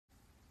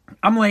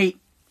I'm late.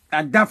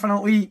 I'm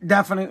definitely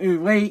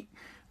late.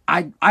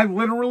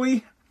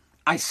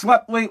 I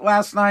slept late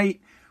last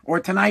night or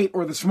tonight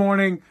or this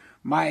morning.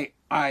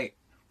 I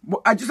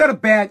just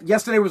had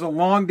yesterday was a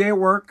long day at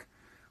work.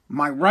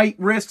 My right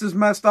wrist is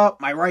messed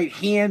up. My right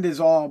hand is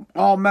all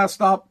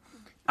messed up.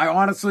 I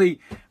honestly,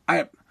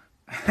 I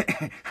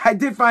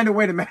did find a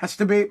way to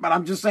masturbate, but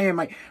I'm just saying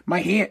my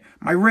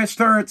wrist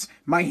hurts,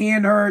 my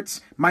hand hurts,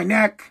 my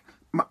neck,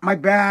 my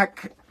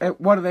back.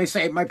 What do they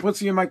say? My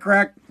pussy and my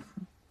crack.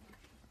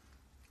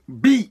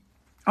 Beat.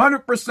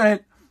 100%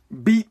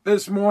 beat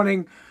this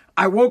morning.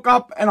 I woke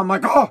up and I'm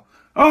like,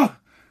 oh,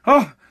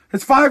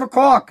 it's 5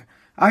 o'clock.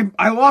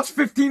 I lost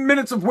 15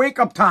 minutes of wake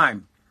up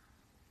time.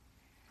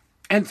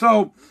 And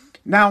so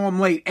now I'm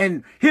late.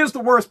 And here's the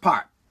worst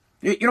part.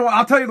 You know what?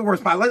 I'll tell you the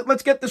worst part.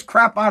 Let's get this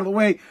crap out of the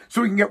way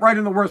so we can get right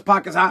in the worst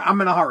part because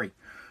I'm in a hurry.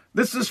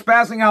 This is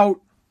Spazzing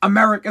Out,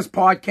 America's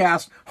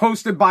podcast,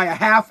 hosted by a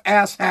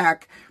half-ass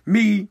hack,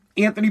 me,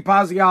 Anthony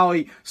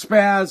Pazziali,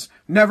 Spaz,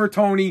 Never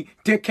Tony,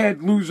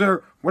 Dickhead,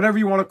 Loser, whatever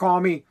you want to call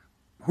me,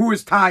 who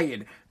is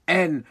tired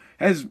and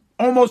has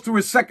almost to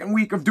his second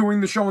week of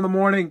doing the show in the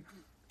morning.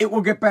 It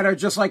will get better,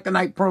 just like the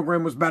night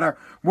program was better.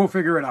 We'll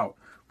figure it out.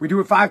 We do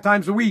it 5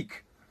 times a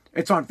week.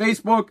 It's on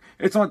Facebook,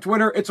 it's on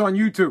Twitter, it's on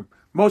YouTube.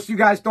 Most of you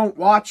guys don't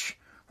watch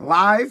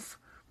live.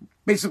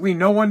 Basically,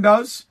 no one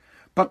does.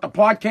 But the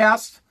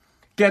podcast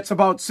gets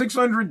about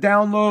 600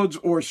 downloads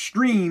or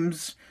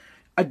streams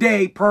a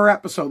day per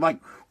episode. Like,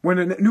 when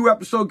a new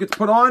episode gets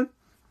put on,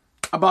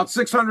 about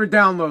 600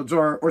 downloads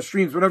or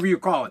streams, whatever you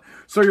call it.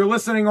 So you're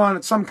listening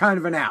on some kind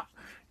of an app.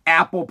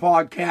 Apple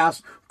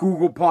Podcast,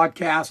 Google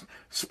Podcast,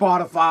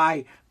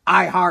 Spotify,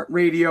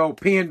 iHeartRadio,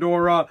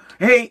 Pandora.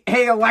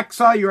 Hey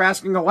Alexa, you're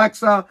asking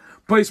Alexa,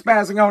 play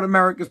Spazzing Out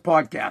America's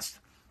podcast.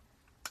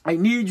 I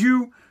need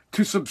you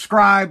to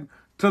subscribe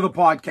to the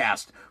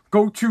podcast.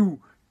 Go to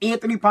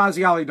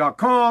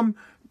AnthonyPazziali.com,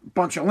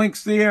 bunch of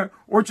links there,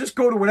 or just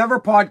go to whatever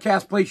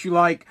podcast place you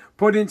like,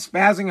 put in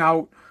Spazzing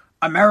Out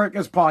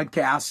America's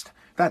podcast.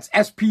 That's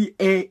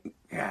S-P-A,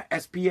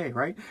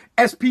 right?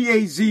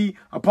 S-P-A-Z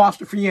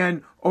apostrophe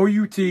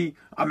N-O-U-T,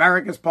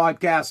 America's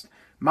podcast.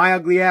 My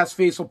ugly ass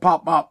face will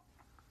pop up.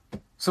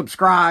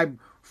 Subscribe,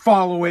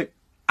 follow it.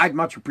 I'd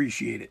much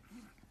appreciate it.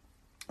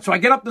 So I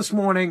get up this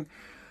morning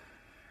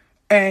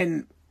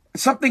and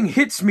something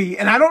hits me,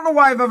 and I don't know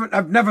why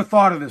I've never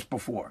thought of this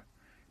before,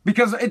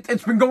 because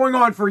it's been going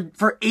on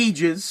for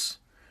ages,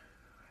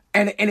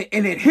 and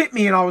it hit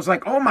me, and I was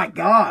like, oh my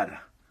God.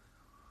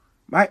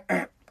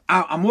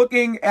 I'm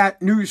looking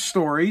at news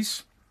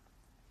stories,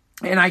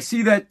 and I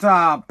see that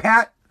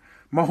Patrick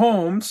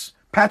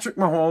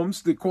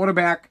Mahomes, the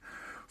quarterback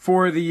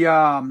for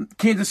the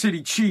Kansas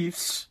City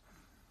Chiefs,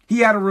 he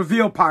had a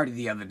reveal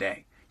party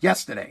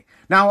yesterday.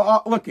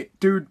 Now, look it,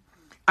 dude.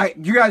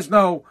 You guys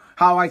know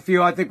how I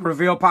feel. I think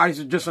reveal parties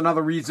are just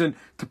another reason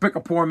to pick a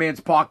poor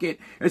man's pocket.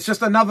 It's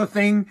just another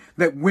thing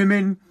that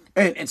women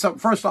and so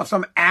first off,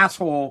 some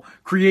asshole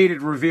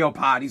created reveal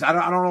parties. I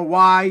don't know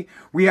why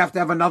we have to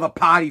have another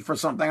party for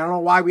something. I don't know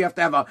why we have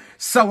to have a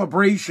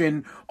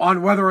celebration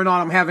on whether or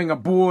not I'm having a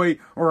boy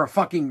or a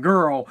fucking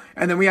girl.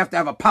 And then we have to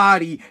have a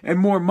party and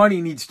more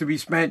money needs to be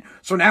spent.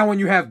 So now when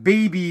you have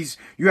babies,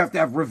 you have to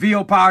have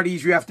reveal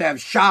parties. You have to have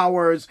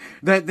showers.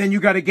 Then you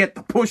got to get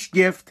the push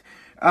gift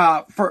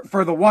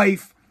for the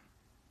wife.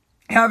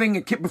 Having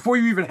a kid, before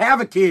you even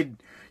have a kid,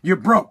 you're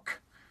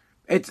broke.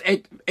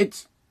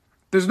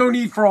 There's no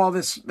need for all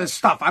this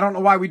stuff. I don't know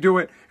why we do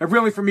it. It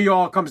really, for me,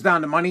 all comes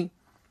down to money.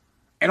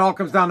 It all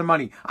comes down to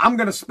money. I'm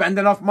going to spend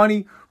enough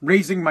money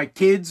raising my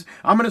kids.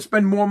 I'm going to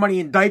spend more money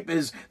in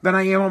diapers than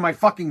I am on my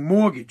fucking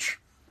mortgage.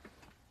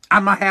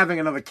 I'm not having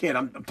another kid.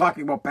 I'm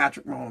talking about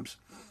Patrick Mahomes.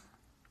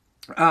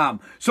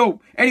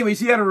 So, anyways,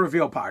 he had a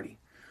reveal party.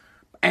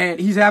 And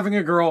he's having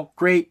a girl.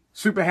 Great.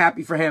 Super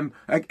happy for him.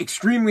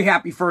 Extremely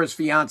happy for his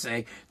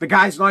fiance. The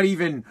guy's not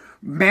even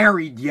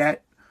married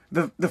yet.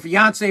 The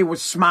fiance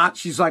was smart.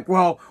 She's like,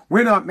 well,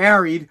 we're not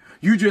married.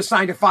 You just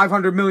signed a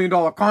 $500 million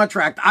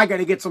contract. I got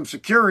to get some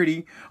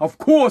security. Of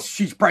course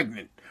she's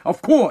pregnant.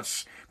 Of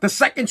course. The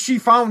second she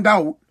found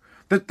out,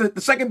 the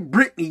second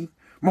Brittany,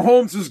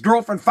 Mahomes'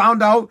 girlfriend,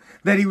 found out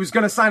that he was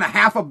going to sign a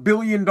 $500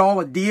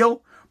 million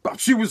deal,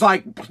 she was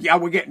like, yeah,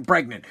 we're getting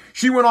pregnant.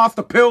 She went off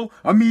the pill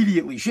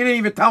immediately. She didn't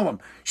even tell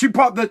him.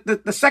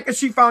 The second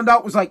she found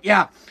out was like,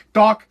 yeah,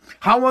 doc,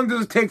 how long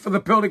does it take for the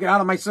pill to get out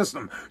of my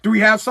system? Do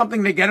we have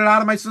something to get it out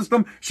of my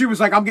system? She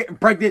was like, I'm getting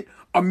pregnant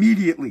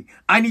immediately.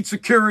 I need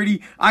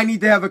security. I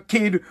need to have a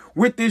kid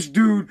with this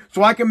dude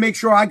so I can make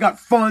sure I got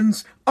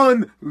funds,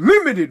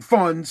 unlimited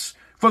funds,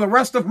 for the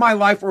rest of my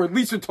life, or at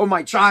least until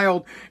my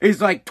child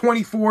is like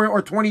 24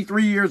 or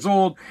 23 years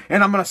old,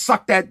 and I'm going to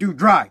suck that dude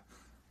dry.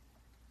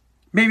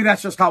 Maybe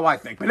that's just how I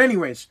think. But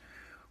anyways,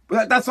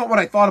 that's not what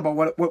I thought about.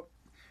 What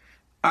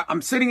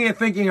I'm sitting here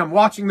thinking, I'm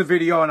watching the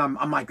video, and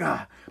I'm like,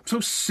 I'm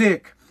so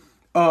sick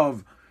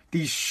of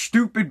these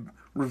stupid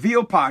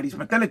reveal parties.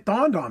 But then it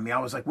dawned on me. I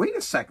was like, wait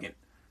a second.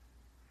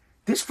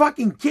 This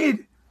fucking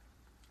kid,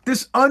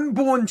 this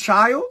unborn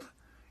child,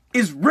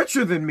 is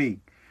richer than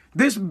me.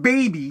 This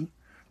baby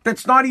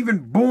that's not even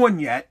born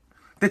yet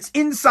that's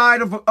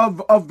inside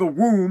of the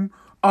womb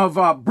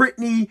of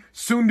Brittany,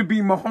 soon to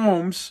be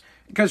Mahomes,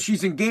 because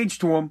she's engaged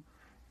to him,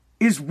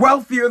 is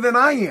wealthier than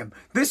I am.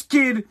 This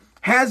kid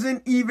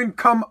hasn't even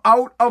come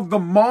out of the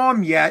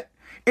mom yet.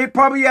 It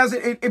probably has.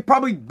 It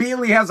probably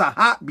barely has a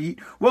heartbeat.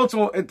 Well,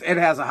 it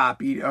has a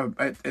heartbeat.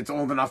 It's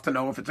old enough to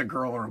know if it's a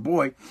girl or a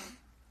boy.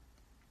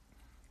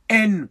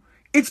 And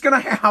it's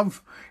gonna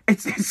have.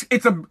 It's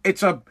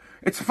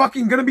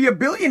fucking gonna be a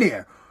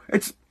billionaire.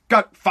 It's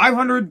got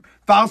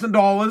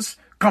 $500,000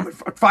 coming.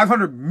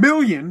 $500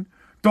 million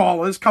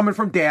coming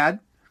from dad.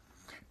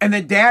 And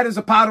then dad is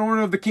a part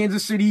owner of the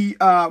Kansas City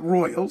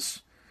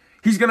Royals.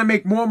 He's going to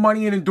make more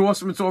money in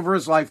endorsements over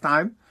his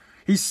lifetime.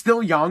 He's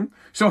still young,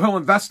 so he'll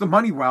invest the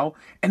money well.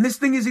 And this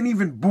thing isn't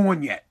even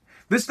born yet.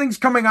 This thing's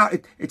coming out.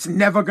 It's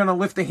never going to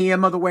lift a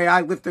hammer the way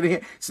I lifted a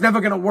hammer. It's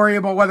never going to worry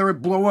about whether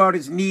it blow out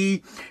his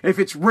knee. If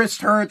its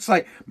wrist hurts,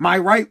 like my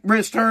right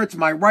wrist hurts,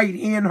 my right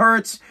hand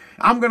hurts.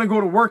 I'm going to go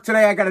to work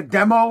today. I got a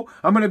demo.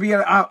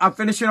 I'm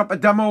finishing up a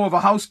demo of a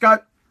house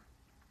cut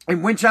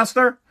in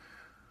Winchester.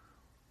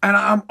 And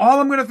all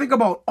I'm going to think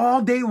about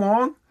all day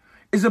long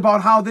is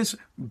about how this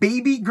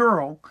baby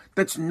girl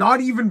that's not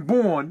even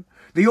born,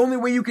 the only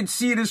way you can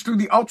see it is through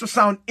the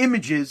ultrasound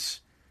images,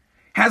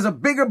 has a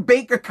bigger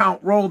bank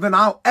account roll than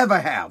I'll ever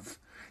have.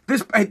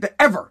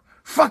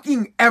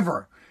 Fucking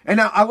ever. And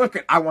now I want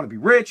to be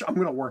rich. I'm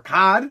going to work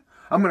hard.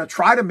 I'm going to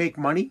try to make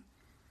money.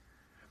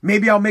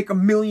 Maybe I'll make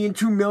 $1 million,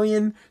 $2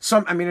 million.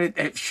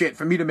 Shit,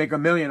 for me to make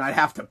 $1 million, I'd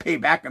have to pay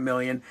back $1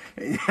 million.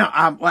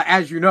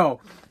 As you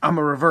know, I'm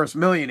a reverse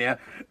millionaire.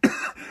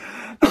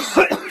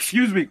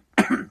 Excuse me.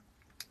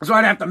 So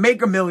I'd have to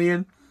make $1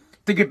 million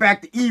to get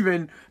back to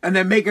even, and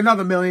then make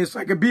another $1 million so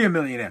I could be a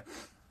millionaire.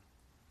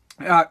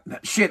 I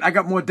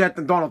got more debt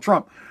than Donald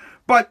Trump.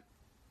 But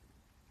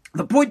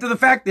the point of the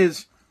fact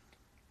is,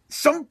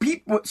 some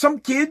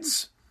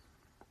kids,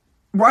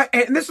 right?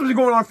 And this was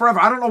going on forever.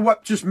 I don't know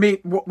what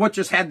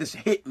just had this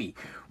hit me,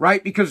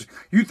 right? Because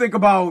you think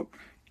about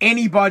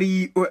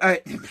anybody,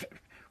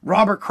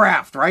 Robert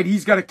Kraft, right?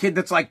 He's got a kid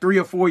that's like 3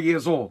 or 4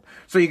 years old.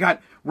 So you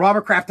got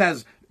Robert Kraft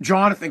has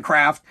Jonathan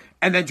Kraft,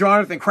 and then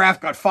Jonathan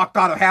Kraft got fucked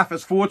out of half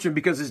his fortune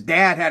because his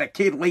dad had a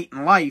kid late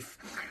in life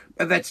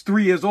that's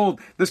 3 years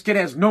old. This kid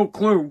has no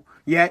clue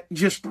yet,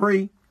 just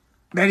 3,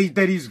 that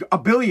he's a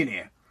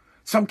billionaire.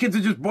 Some kids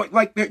are just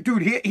like,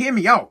 dude, hear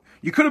me out.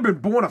 You could have been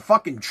born a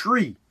fucking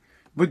tree.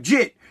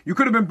 Legit. You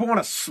could have been born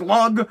a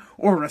slug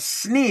or a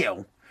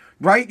snail,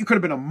 right? You could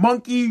have been a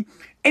monkey,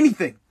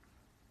 anything.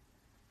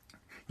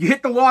 You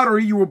hit the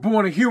lottery, you were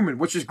born a human,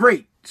 which is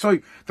great. So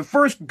the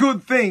first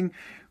good thing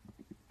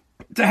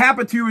to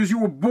happen to you is you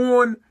were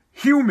born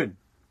human.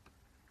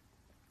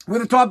 We're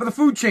the top of the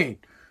food chain.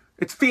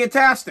 It's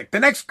fantastic. The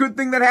next good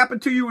thing that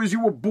happened to you is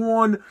you were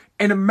born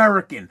an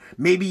American.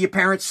 Maybe your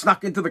parents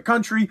snuck into the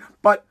country,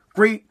 but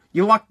great,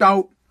 you lucked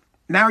out.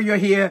 Now you're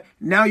here.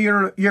 Now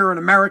you're an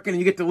American and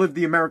you get to live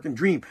the American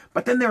dream.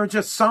 But then there are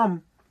just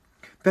some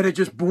that are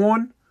just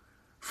born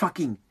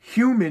fucking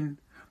human,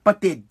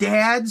 but their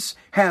dads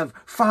have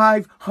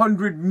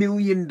 $500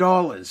 million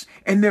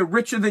and they're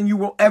richer than you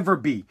will ever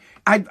be.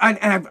 I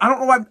don't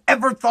know I've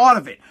ever thought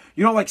of it.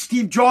 You know, like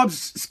Steve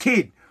Jobs'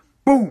 kid.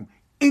 Boom.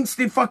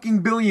 Instant fucking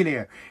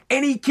billionaire.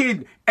 Any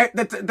kid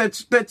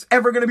that's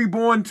ever going to be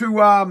born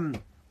to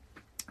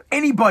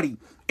anybody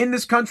in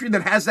this country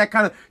that has that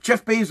kind of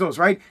Jeff Bezos,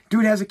 right?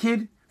 Dude has a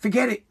kid.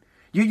 Forget it.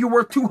 You're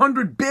worth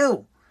 $200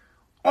 billion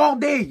all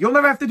day. You'll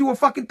never have to do a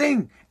fucking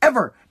thing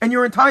ever in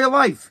your entire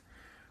life.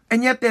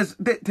 And yet there's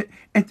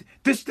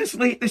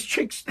this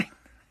chick's thing.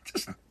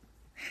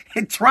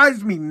 It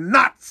drives me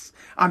nuts.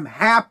 I'm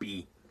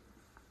happy,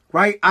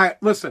 right?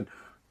 Listen,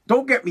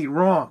 don't get me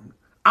wrong.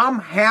 I'm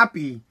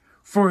happy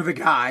for the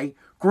guy.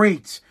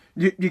 Great.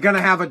 You're going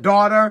to have a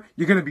daughter.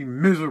 You're going to be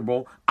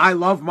miserable. I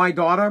love my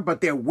daughter, but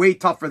they're way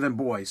tougher than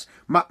boys.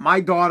 My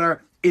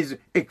daughter is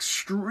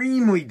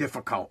extremely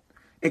difficult.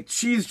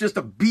 She's just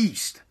a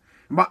beast.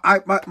 My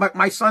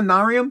son,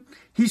 Nariam,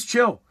 he's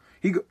chill.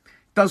 He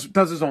does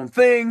his own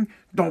thing.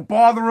 Don't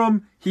bother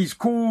him. He's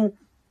cool.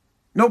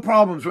 No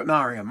problems with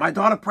Nariam. My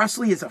daughter,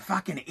 Presley, is a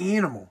fucking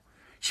animal.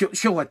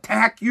 She'll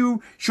attack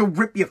you. She'll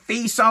rip your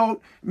face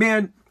out,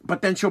 man.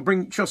 But then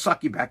she'll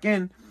suck you back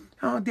in.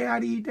 Oh,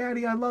 daddy,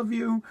 I love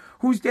you.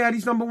 Who's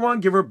daddy's number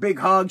one? Give her a big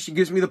hug. She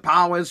gives me the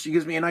powers. She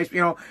gives me a nice,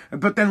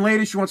 but then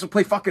later she wants to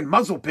play fucking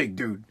Muzzle Pig,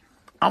 dude.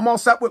 I'm all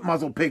set with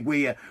Muzzle Pig,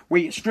 where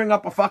you string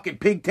up a fucking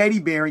pig teddy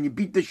bear and you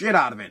beat the shit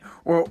out of it.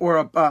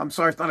 I'm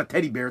sorry, it's not a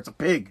teddy bear, it's a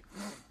pig.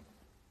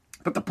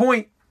 But the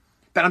point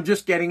that I'm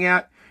just getting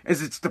at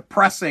is it's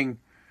depressing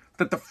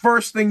that the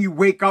first thing you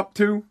wake up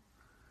to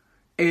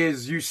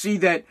is you see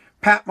that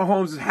Pat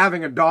Mahomes is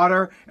having a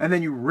daughter, and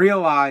then you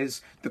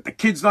realize that the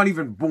kid's not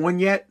even born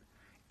yet,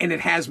 and it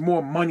has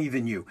more money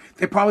than you.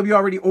 They probably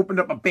already opened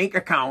up a bank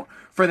account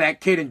for that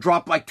kid and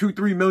dropped like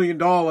 $2-3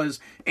 million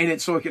in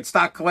it so it could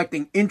start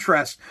collecting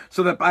interest,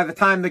 so that by the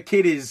time the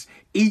kid is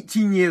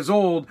 18 years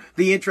old,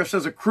 the interest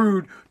has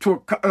accrued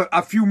to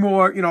a few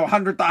more, you know,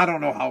 I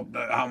don't know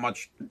how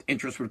much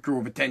interest would accrue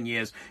over 10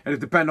 years. And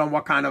it depends on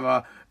what kind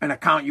of an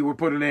account you were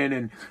putting in.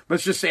 And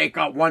let's just say it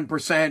got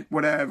 1%,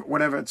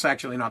 whatever. It's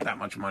actually not that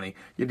much money.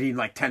 You need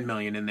like 10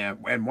 million in there.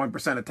 And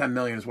 1% of 10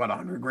 million is what,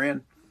 100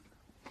 grand?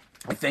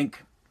 I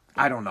think.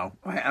 I don't know.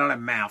 I don't have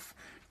math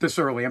this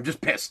early. I'm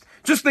just pissed.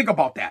 Just think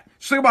about that.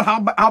 Just think about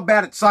how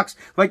bad it sucks.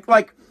 Like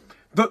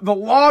the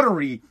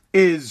lottery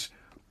is,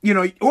 you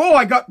know,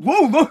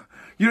 look,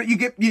 you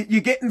know,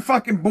 you're getting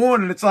fucking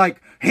born and it's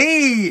like,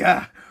 hey,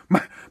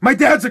 my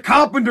dad's a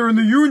carpenter in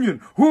the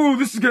union. Ooh,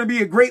 this is going to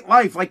be a great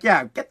life. Like,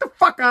 yeah, get the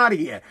fuck out of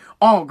here.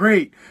 Oh,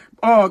 great.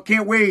 Oh,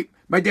 can't wait.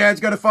 My dad's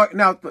got a fuck.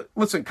 Now,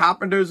 listen,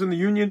 carpenters in the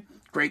union,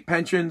 great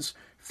pensions.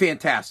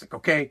 Fantastic.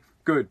 Okay,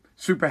 good.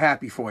 Super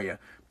happy for you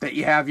that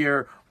you have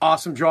your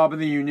awesome job in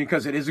the union,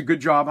 because it is a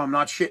good job. I'm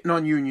not shitting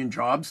on union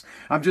jobs.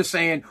 I'm just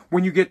saying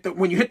when you hit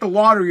the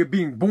lottery of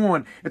being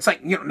born, it's like,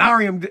 you know,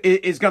 Narium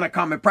is gonna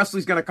come and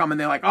Presley's gonna come and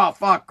they're like, oh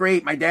fuck,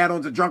 great, my dad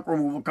owns a junk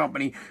removal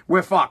company.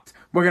 We're fucked.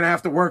 We're gonna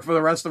have to work for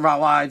the rest of our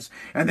lives.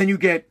 And then you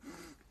get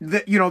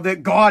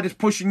that God is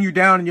pushing you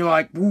down and you're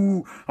like,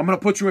 ooh, I'm going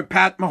to put you in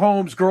Pat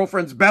Mahomes'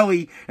 girlfriend's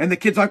belly. And the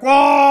kid's like,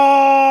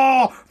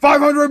 whoa,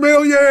 500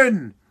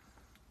 million.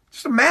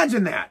 Just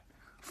imagine that.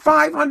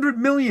 500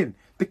 million.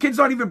 The kid's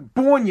not even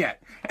born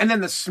yet. And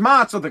then the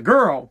smarts of the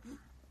girl's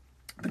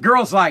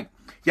like,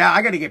 yeah,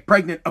 I got to get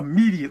pregnant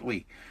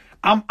immediately.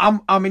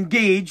 I'm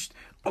engaged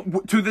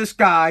to this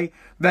guy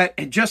that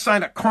had just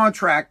signed a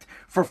contract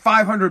for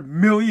 $500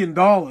 million,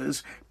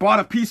 bought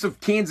a piece of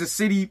Kansas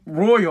City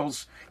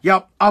Royals.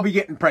 Yep, I'll be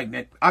getting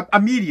pregnant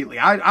immediately.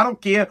 I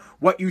don't care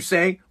what you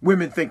say.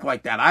 Women think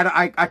like that.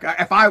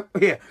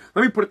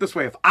 Let me put it this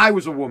way. If I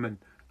was a woman,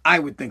 I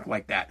would think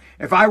like that.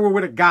 If I were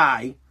with a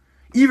guy,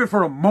 even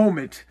for a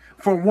moment,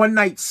 for a one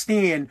night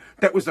stand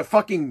that was a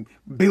fucking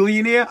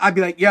billionaire, I'd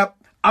be like, yep,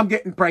 I'm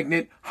getting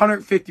pregnant,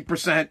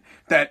 150%.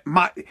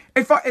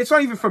 It's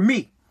not even for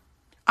me.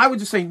 I would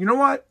just say, you know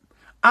what?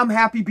 I'm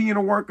happy being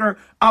a worker.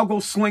 I'll go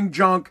sling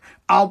junk.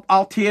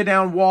 I'll tear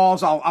down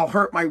walls. I'll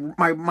hurt my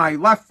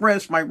left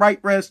wrist, my right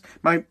wrist,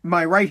 my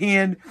right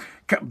hand.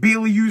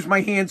 Barely use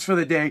my hands for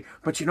the day.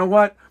 But you know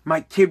what?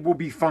 My kid will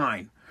be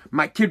fine.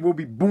 My kid will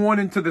be born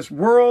into this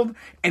world,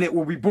 and it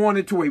will be born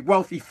into a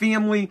wealthy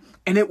family,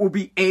 and it will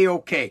be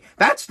A-okay.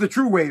 That's the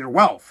true way to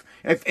wealth.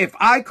 If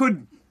I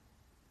could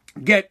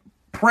get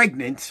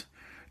pregnant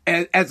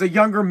as a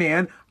younger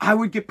man, I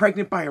would get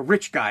pregnant by a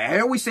rich guy. I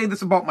always say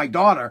this about my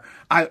daughter.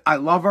 I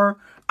love her.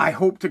 I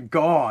hope to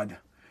God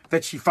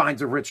that she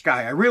finds a rich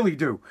guy. I really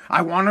do.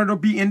 I want her to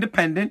be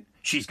independent.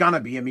 She's gonna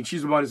be. I mean,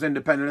 she's about as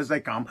independent as they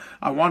come.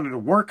 I want her to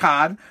work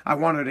hard. I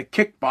want her to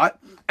kick butt.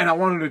 And I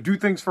want her to do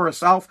things for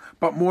herself.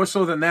 But more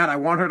so than that, I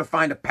want her to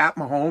find a Pat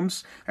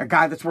Mahomes, a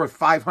guy that's worth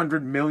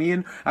 $500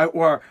 million.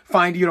 Or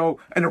find, an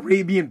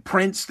Arabian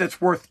prince that's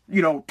worth,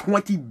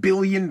 $20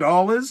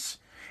 billion.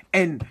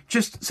 And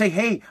just say,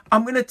 hey,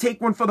 I'm going to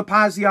take one for the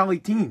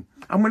Pazziali team.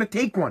 I'm going to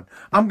take one.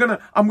 I'm going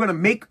to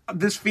make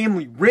this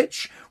family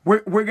rich.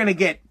 We're going to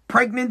get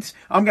pregnant.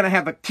 I'm going to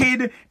have a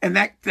kid, and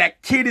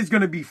that kid is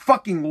going to be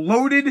fucking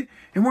loaded,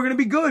 and we're going to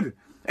be good.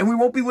 And we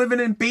won't be living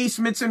in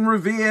basements in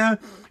Revere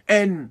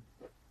and,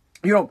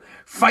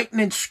 fighting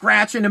and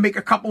scratching to make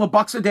a couple of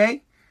bucks a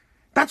day.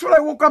 That's what I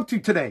woke up to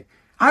today.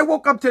 I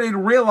woke up today to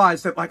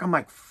realize that, I'm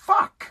like,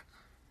 fuck.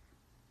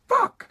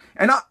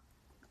 And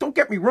don't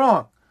get me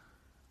wrong.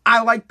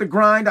 I like the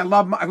grind. I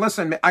love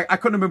listen, I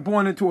couldn't have been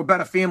born into a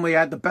better family. I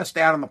had the best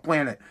dad on the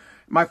planet.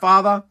 My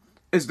father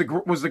was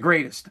the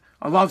greatest.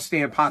 I love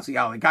Stan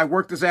Pazziali. Guy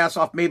worked his ass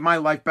off, made my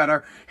life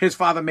better. His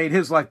father made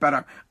his life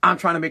better. I'm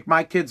trying to make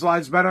my kids'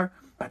 lives better.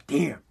 But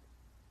damn,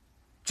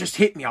 just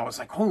hit me. I was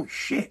like, holy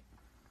shit.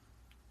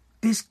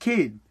 This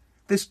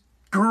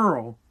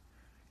girl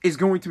is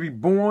going to be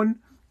born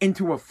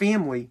into a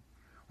family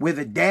where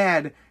the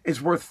dad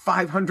is worth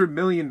 $500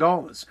 million.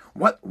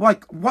 What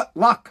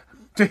luck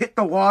to hit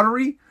the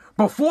lottery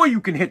before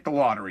you can hit the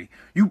lottery.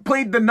 You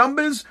played the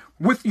numbers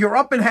you're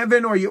up in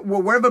heaven or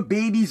wherever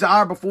babies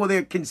are before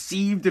they're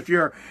conceived. If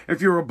you're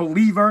a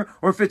believer,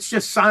 or if it's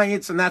just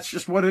science and that's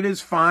just what it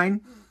is,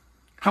 fine.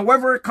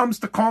 However it comes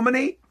to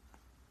culminate,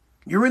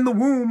 you're in the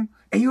womb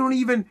and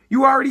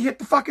you already hit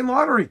the fucking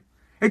lottery.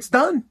 It's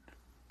done.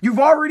 You've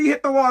already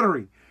hit the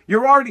lottery.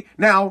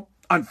 Now,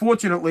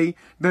 unfortunately,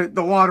 the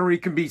lottery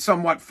can be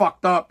somewhat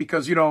fucked up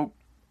because,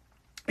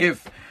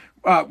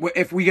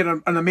 if we get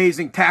an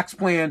amazing tax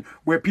plan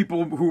where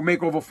people who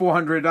make over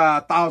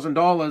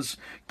 $400,000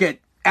 get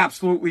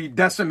absolutely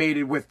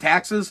decimated with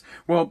taxes,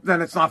 well,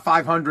 then it's not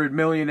 500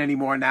 million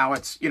anymore. Now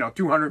it's,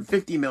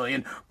 250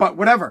 million, but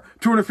whatever,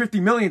 250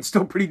 million is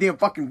still pretty damn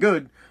fucking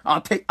good.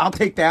 I'll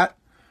take that.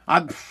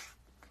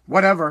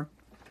 Whatever.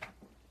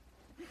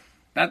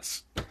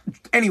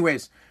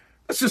 Anyways,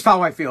 that's just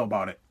how I feel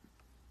about it.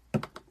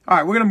 All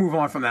right, we're going to move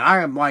on from that.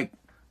 I am I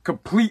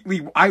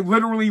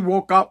literally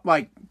woke up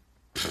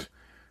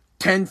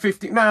 10,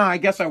 15. Nah, I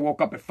guess I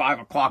woke up at 5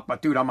 o'clock,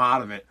 but dude, I'm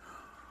out of it.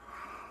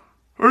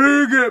 I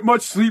didn't get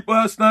much sleep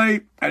last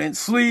night. I didn't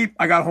sleep.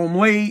 I got home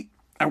late.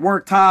 I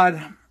worked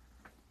hard.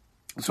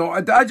 So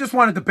I just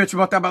wanted to bitch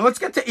about that. But let's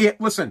get to it.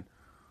 Listen,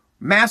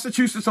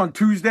 Massachusetts on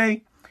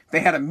Tuesday, they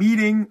had a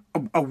meeting,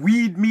 a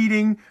weed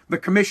meeting, the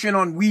Commission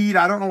on Weed.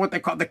 I don't know what they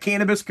call it, the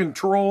Cannabis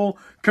Control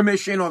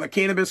Commission or the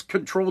Cannabis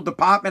Control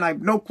Department. I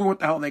have no clue what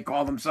the hell they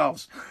call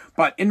themselves.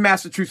 But in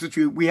Massachusetts,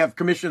 we have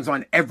commissions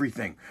on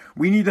everything.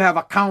 We need to have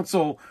a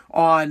council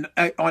on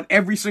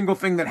every single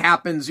thing that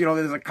happens. You know,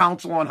 there's a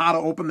council on how to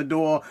open the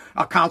door,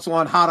 a council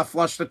on how to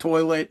flush the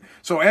toilet.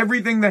 So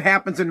everything that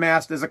happens in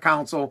Mass, there's a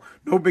council.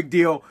 No big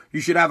deal. You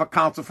should have a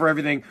council for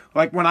everything.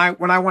 Like when I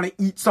want to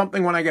eat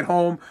something when I get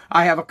home,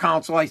 I have a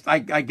council. I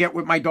get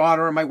with my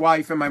daughter and my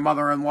wife and my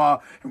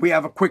mother-in-law, and we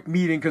have a quick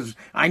meeting because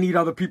I need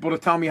other people to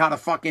tell me how to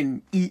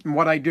fucking eat and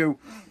what I do.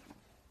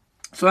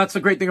 So that's the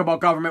great thing about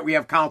government. We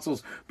have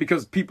councils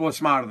because people are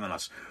smarter than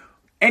us.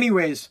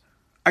 Anyways,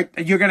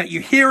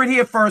 you hear it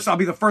here first. I'll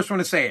be the first one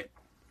to say it.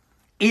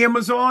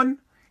 Amazon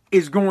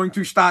is going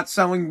to start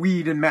selling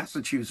weed in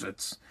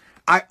Massachusetts.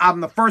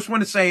 I'm the first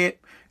one to say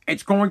it.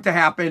 It's going to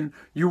happen.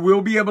 You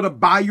will be able to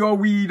buy your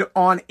weed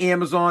on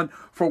Amazon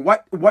for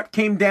what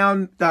came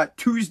down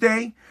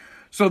Tuesday.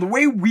 So the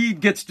way weed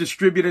gets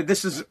distributed,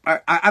 this is,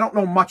 I don't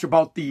know much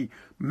about the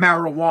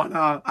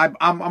marijuana.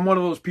 I'm one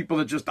of those people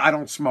that just, I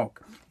don't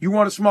smoke. You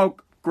want to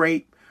smoke?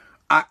 Great.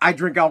 I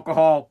drink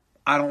alcohol.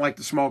 I don't like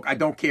to smoke. I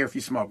don't care if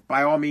you smoke.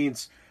 By all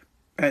means,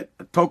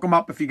 toke them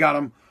up if you got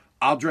them.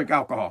 I'll drink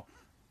alcohol.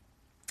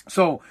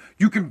 So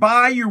you can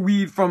buy your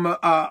weed from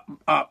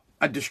a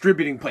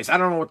distributing place. I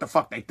don't know what the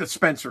fuck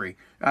dispensary,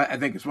 I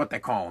think is what they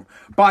call them.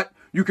 But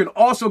you can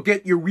also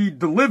get your weed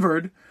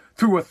delivered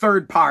through a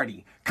third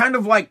party. Kind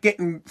of like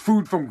getting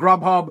food from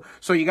Grubhub.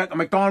 So you got the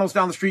McDonald's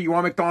down the street. You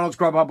want McDonald's,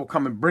 Grubhub will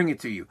come and bring it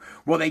to you.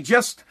 Well,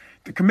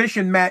 the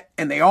commission met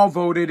and they all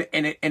voted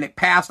and it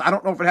passed. I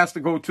don't know if it has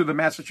to go to the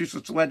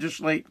Massachusetts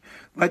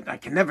I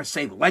can never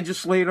say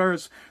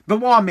legislators, the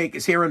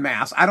lawmakers here in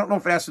Mass. I don't know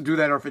if it has to do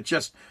that or if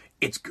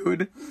it's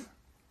good.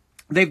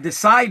 They've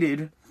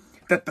decided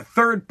that the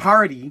third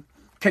party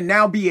can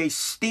now be a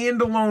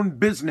standalone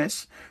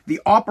business. The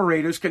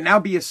operators can now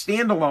be a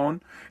standalone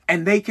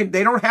and they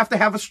don't have to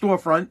have a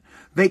storefront.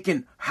 They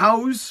can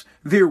house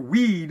their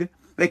weed.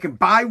 They can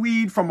buy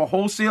weed from a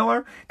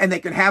wholesaler and they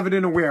can have it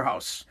in a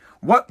warehouse.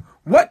 What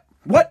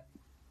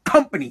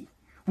company,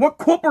 what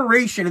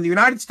corporation in the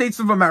United States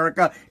of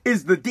America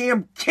is the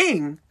damn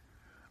king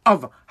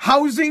of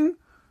housing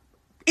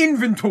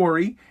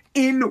inventory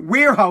in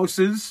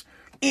warehouses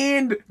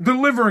and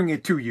delivering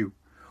it to you?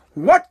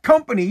 What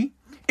company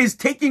is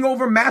taking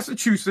over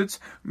Massachusetts,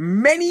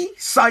 many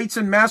sites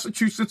in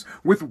Massachusetts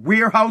with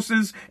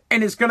warehouses,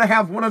 and is going to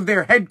have one of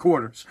their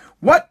headquarters?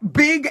 What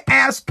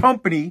big-ass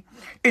company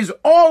is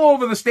all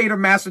over the state of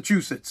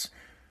Massachusetts?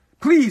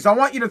 Please, I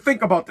want you to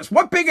think about this.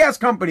 What big-ass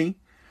company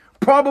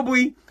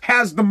probably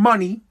has the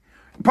money,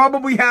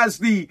 probably has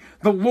the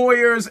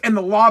lawyers and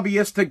the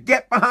lobbyists to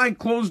get behind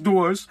closed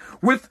doors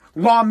with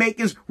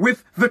lawmakers,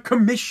 with the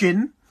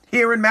commission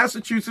here in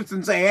Massachusetts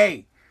and say,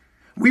 hey,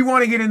 we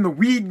want to get in the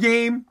weed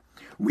game.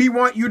 We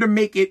want you to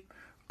make it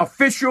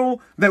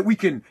official that we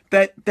can,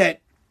 that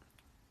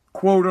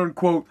quote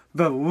unquote,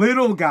 the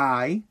little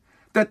guy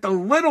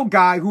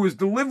who is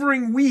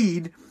delivering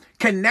weed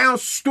can now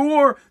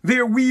store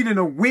their weed in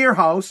a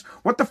warehouse.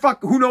 What the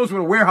fuck? Who knows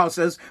what a warehouse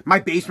is? My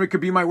basement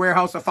could be my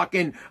warehouse.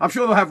 I'm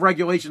sure they'll have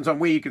regulations on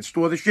where you can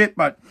store the shit,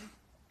 but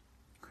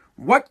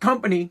what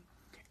company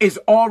is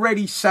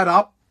already set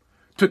up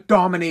to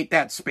dominate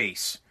that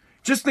space?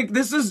 Just think,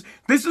 this is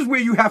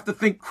where you have to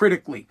think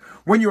critically.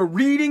 When you're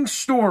reading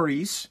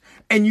stories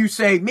and you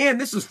say, man,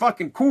 this is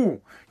fucking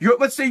cool.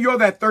 Let's say you're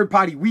that third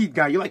party weed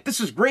guy. You're like,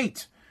 this is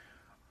great.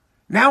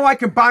 Now I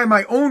can buy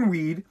my own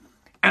weed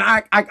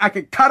and I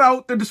can cut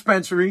out the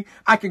dispensary.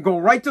 I can go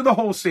right to the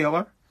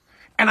wholesaler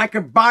and I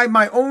can buy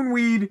my own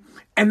weed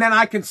and then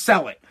I can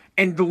sell it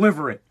and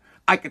deliver it.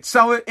 I could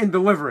sell it and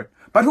deliver it.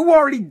 But who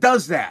already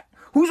does that?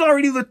 Who's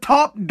already the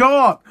top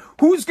dog?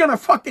 Who's gonna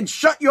fucking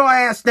shut your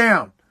ass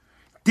down?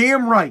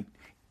 Damn right.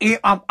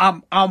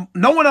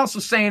 No one else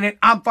is saying it.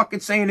 I'm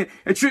fucking saying it.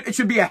 It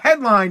should be a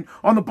headline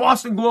on the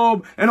Boston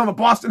Globe and on the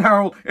Boston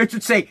Herald. It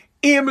should say,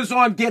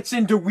 Amazon gets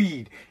into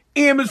weed.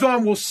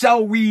 Amazon will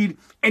sell weed,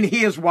 and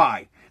here's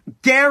why.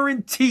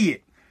 Guarantee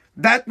it.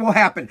 That will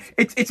happen.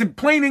 It's in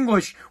plain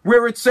English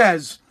where it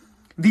says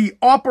the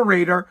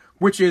operator,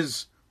 which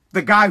is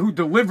the guy who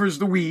delivers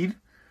the weed,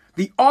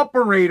 the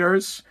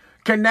operators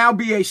can now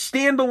be a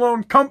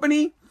standalone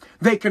company.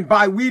 They can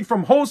buy weed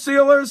from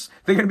wholesalers.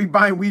 They're going to be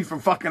buying weed from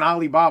fucking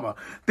Alibaba.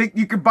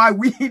 You can buy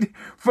weed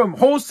from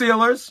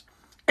wholesalers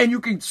and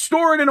you can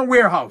store it in a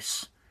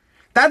warehouse.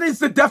 That is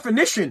the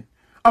definition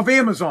of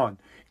Amazon.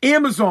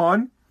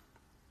 Amazon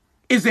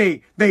is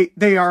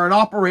they are an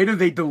operator.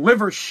 They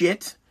deliver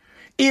shit.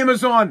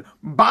 Amazon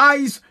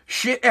buys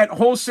shit at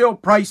wholesale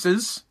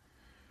prices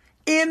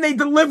and they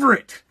deliver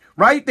it,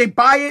 right? They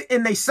buy it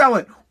and they sell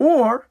it.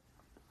 Or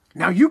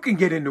now you can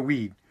get into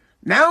weed.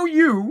 Now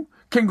you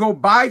can go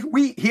buy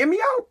wheat. Hear me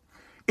out.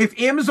 If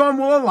Amazon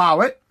will allow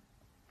it,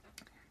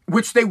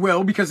 which they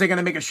will because they're going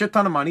to make a shit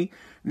ton of money.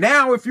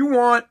 Now, if you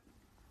want,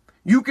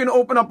 you can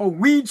open up a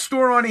weed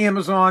store on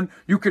Amazon.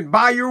 You can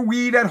buy your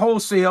weed at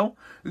wholesale.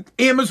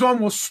 Amazon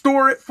will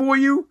store it for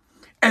you,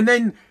 and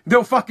then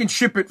they'll fucking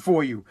ship it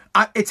for you.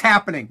 It's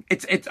happening.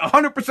 It's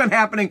 100%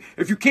 happening.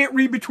 If you can't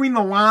read between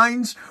the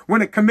lines,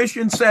 when a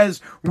commission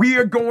says we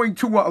are going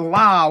to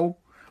allow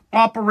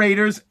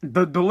operators,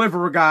 the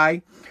deliverer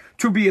guy,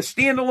 to be a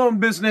standalone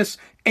business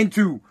and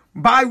to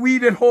buy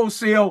weed at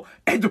wholesale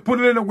and to put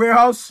it in a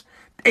warehouse,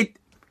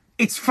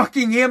 it's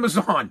fucking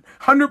Amazon.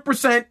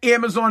 100%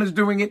 Amazon is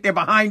doing it. They're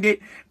behind it.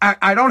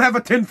 I don't have a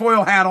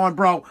tinfoil hat on,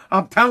 bro.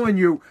 I'm telling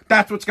you,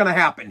 that's what's going to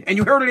happen. And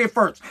you heard it here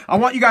first. I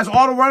want you guys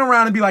all to run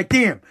around and be like,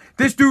 damn,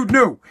 this dude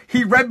knew.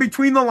 He read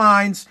between the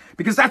lines,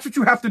 because that's what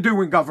you have to do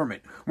in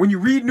government. When you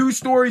read news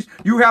stories,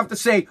 you have to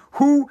say,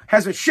 who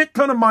has a shit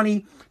ton of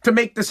money to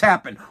make this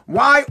happen?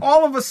 Why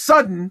all of a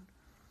sudden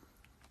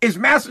is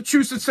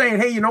Massachusetts saying,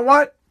 hey, you know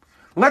what?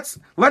 Let's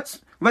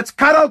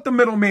cut out the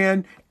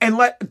middleman and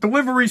let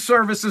delivery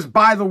services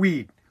buy the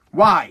weed.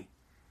 Why?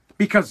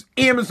 Because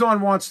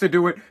Amazon wants to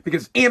do it.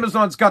 Because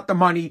Amazon's got the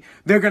money.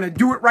 They're going to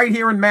do it right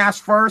here in Mass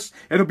first.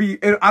 I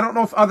don't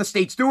know if other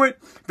states do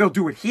it. They'll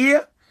do it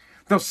here.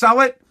 They'll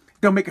sell it.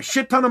 They'll make a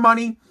shit ton of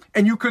money.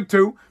 And you could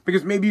too,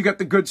 because maybe you got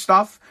the good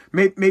stuff.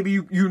 Maybe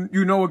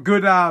you know a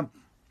good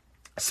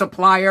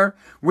supplier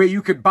where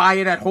you could buy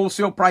it at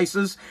wholesale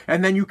prices,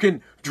 and then you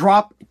can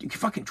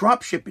fucking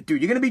drop ship it,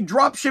 dude. You're going to be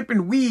drop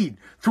shipping weed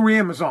through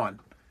Amazon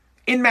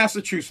in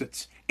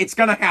Massachusetts. It's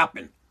going to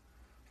happen.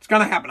 It's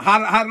going to happen.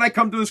 How did I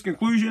come to this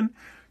conclusion?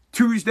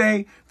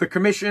 Tuesday, the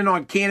Commission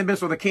on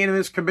Cannabis, or the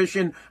Cannabis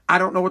Commission, I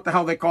don't know what the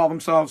hell they call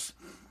themselves.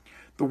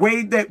 The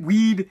way that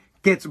weed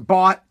gets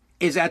bought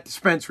is at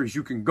dispensaries.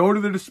 You can go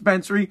to the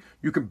dispensary,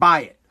 you can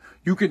buy it.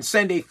 You can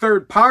send a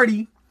third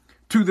party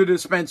to the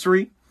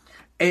dispensary,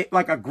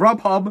 like a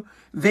Grubhub.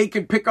 They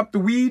can pick up the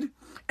weed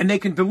and they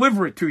can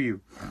deliver it to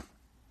you.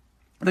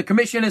 The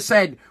commission has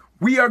said,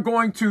 we are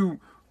going to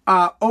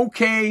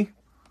okay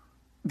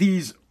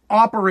these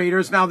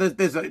operators. Now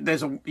there's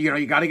a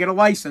you got to get a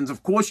license.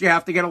 Of course you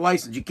have to get a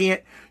license. You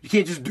can't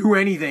just do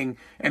anything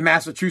in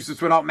Massachusetts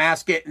without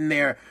Mass getting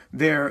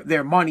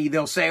their money.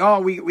 They'll say, oh,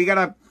 we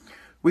gotta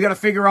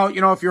figure out,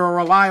 if you're a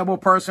reliable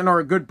person or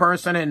a good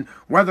person and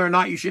whether or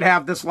not you should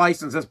have this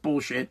license. That's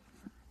bullshit.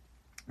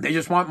 They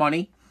just want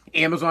money.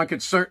 Amazon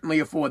could certainly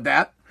afford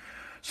that.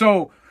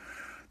 So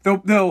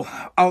they'll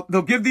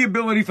give the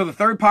ability for the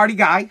third party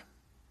guy,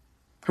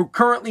 who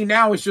currently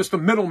now is just a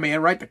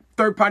middleman, right? The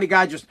third party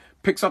guy just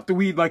picks up the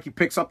weed like he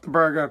picks up the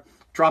burger,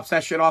 drops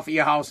that shit off at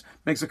your house,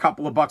 makes a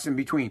couple of bucks in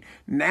between.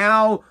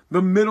 Now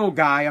the middle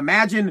guy,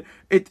 imagine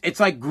it's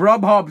like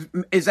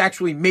Grubhub is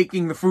actually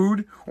making the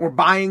food or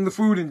buying the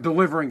food and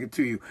delivering it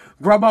to you.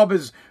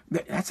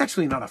 That's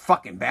actually not a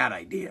fucking bad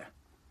idea.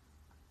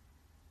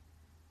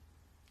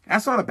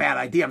 That's not a bad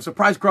idea. I'm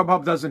surprised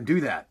Grubhub doesn't do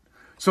that.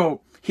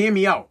 So hear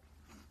me out.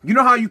 You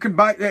know how you can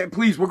buy,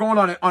 please, we're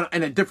going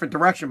in a different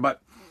direction,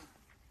 but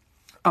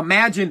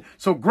imagine,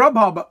 so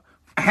Grubhub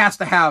has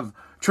to have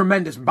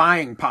tremendous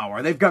buying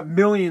power. They've got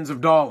millions of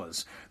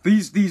dollars.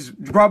 These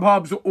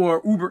Grubhubs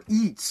or Uber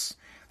Eats,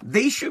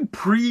 they should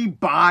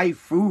pre-buy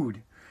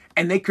food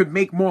and they could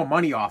make more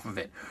money off of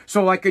it.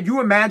 So like, could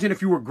you imagine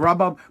if you were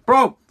Grubhub?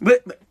 Bro,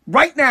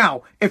 right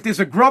now, if there's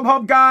a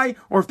Grubhub guy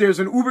or if there's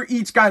an Uber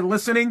Eats guy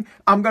listening,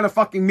 I'm going to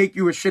fucking make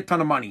you a shit ton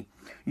of money.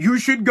 You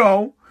should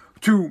go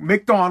to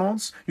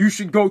McDonald's, you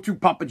should go to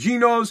Papa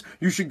Gino's,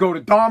 you should go to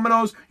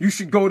Domino's, you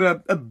should go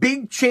to a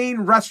big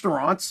chain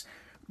restaurants,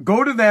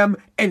 go to them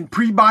and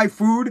pre-buy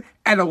food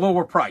at a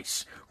lower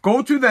price.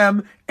 Go to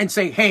them and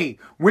say, hey,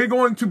 we're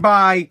going to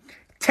buy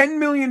 $10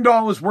 million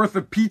worth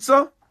of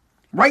pizza.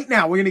 Right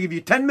now, we're going to give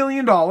you $10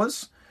 million.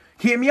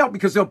 Hear me out,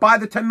 because they'll buy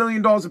the $10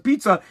 million of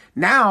pizza.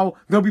 Now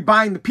they'll be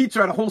buying the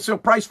pizza at a wholesale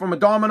price from a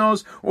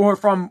Domino's or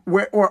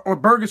or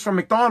burgers from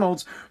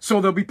McDonald's. So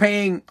they'll be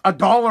paying $1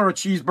 a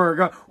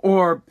cheeseburger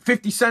or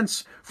 50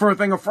 cents for a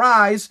thing of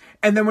fries.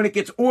 And then when it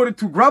gets ordered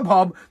to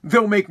Grubhub,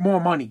 they'll make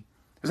more money.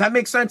 Does that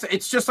make sense?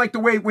 It's just like the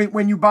way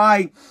when you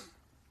buy,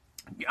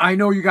 I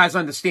know you guys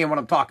understand what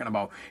I'm talking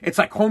about. It's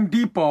like Home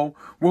Depot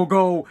will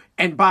go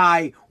and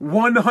buy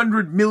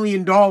 $100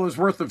 million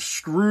worth of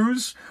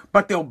screws,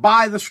 but they'll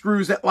buy the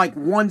screws at like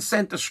 1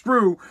 cent a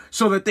screw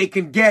so that they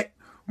can get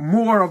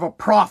more of a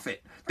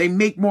profit. They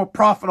make more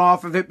profit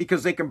off of it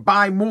because they can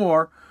buy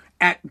more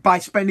by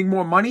spending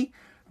more money.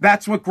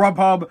 That's what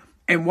Grubhub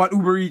and what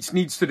Uber Eats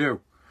needs to do.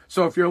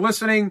 So if you're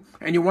listening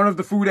and you're one of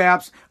the food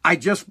apps, I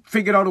just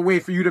figured out a way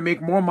for you to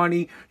make more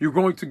money. You're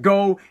going to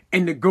go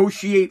and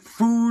negotiate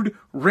food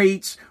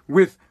rates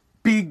with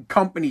big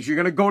companies. You're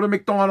going to go to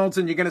McDonald's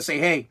and you're going to say,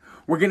 hey,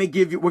 we're going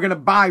to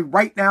buy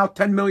right now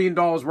 $10 million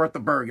worth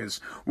of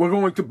burgers. We're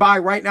going to buy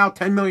right now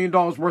 $10 million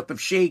worth of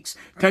shakes,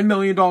 $10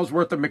 million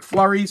worth of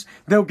McFlurries.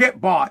 They'll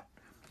get bought.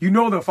 You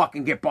know they'll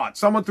fucking get bought.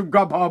 Someone through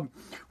Grubhub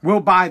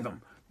will buy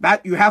them.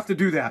 That you have to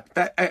do that.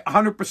 That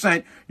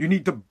 100%. You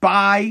need to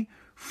buy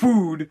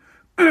food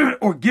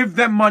or give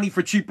them money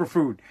for cheaper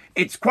food.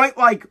 It's quite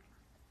like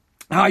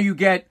how you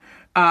get,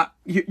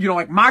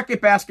 like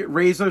Market Basket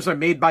razors are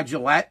made by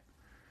Gillette.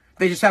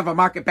 They just have a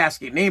Market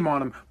Basket name on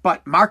them,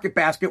 but Market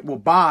Basket will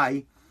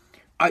buy,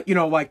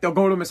 like they'll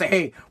go to them and say,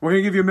 hey, we're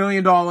going to give you $1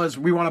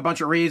 million. We want a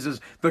bunch of razors.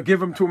 They'll give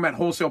them to them at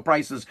wholesale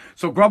prices.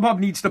 So Grubhub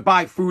needs to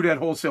buy food at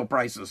wholesale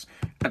prices.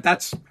 But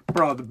that's,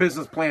 bro, the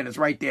business plan is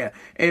right there.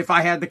 If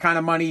I had the kind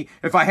of money,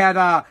 if I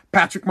had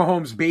Patrick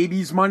Mahomes'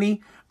 baby's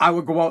money, I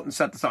would go out and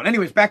set this out.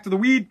 Anyways, back to the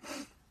weed.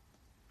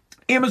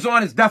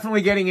 Amazon is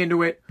definitely getting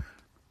into it.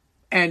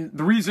 And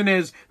the reason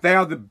is they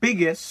are the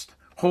biggest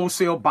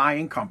wholesale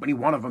buying company,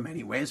 one of them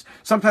anyways.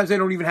 Sometimes they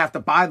don't even have to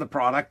buy the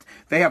product.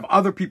 They have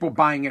other people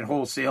buying it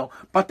wholesale,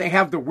 but they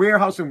have the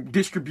warehouse and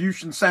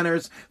distribution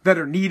centers that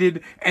are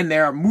needed, and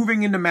they're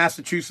moving into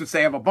Massachusetts.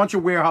 They have a bunch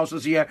of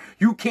warehouses here.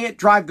 You can't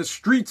drive the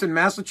streets in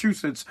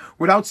Massachusetts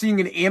without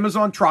seeing an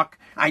Amazon truck.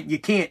 You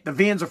can't. The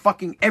vans are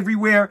fucking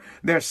everywhere.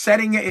 They're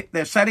setting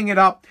it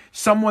up.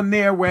 Someone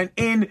there went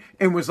in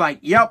and was like,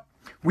 yep,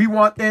 we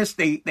want this.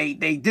 They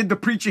did the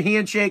preacher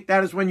handshake.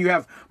 That is when you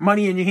have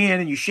money in your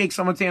hand and you shake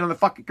someone's hand on the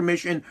fucking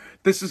commission.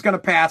 This is going to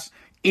pass.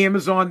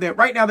 Amazon,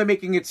 right now they're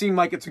making it seem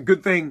like it's a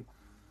good thing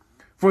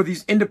for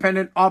these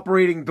independent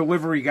operating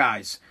delivery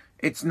guys.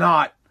 It's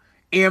not.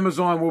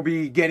 Amazon will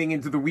be getting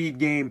into the weed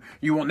game.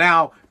 You will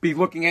now be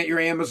looking at your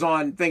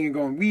Amazon thing and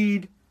going,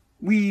 weed,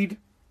 weed,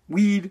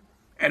 weed.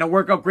 And it'll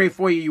work out great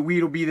for you. Your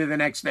weed will be there the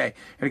next day.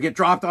 It'll get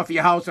dropped off at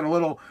your house in a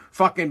little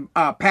fucking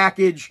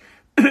package.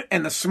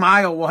 And the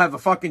smile will have a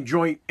fucking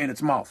joint in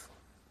its mouth.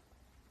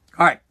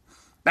 All right.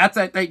 That's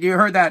it. You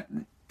heard that.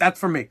 That's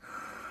for me.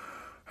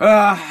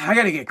 I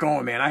got to get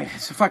going, man.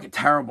 It's fucking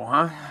terrible,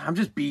 huh? I'm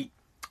just beat.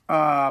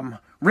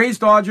 Rays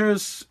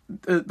Dodgers,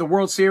 the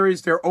World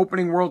Series, their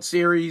opening World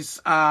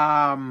Series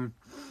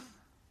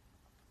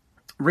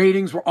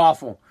ratings were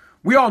awful.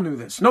 We all knew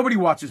this. Nobody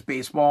watches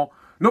baseball.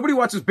 Nobody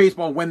watches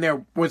baseball when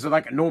there was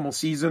like a normal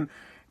season.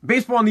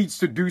 Baseball needs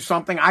to do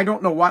something. I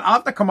don't know what. I'll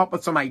have to come up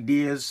with some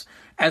ideas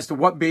as to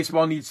what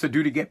baseball needs to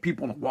do to get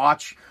people to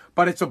watch.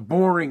 But it's a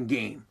boring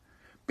game.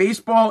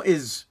 Baseball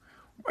is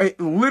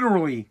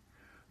literally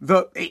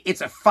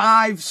it's a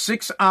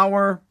 5-6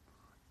 hour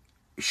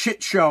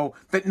shit show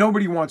that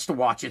nobody wants to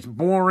watch. It's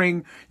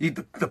boring.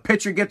 The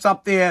pitcher gets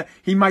up there.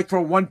 He might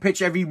throw one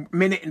pitch every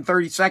minute and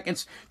 30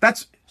 seconds.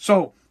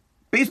 So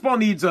baseball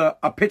needs a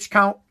pitch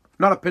count,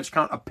 not a pitch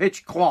count, a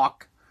pitch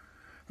clock.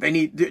 They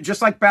need,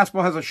 just like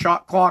basketball has a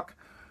shot clock,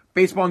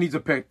 baseball needs a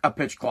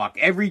pitch clock.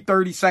 Every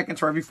 30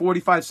 seconds or every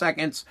 45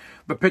 seconds,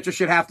 the pitcher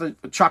should have to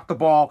chuck the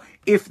ball.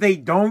 If they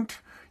don't,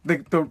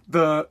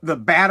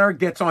 the batter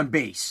gets on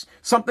base.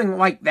 Something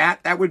like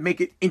that. That would make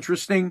it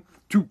interesting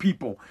to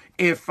people.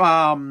 If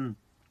the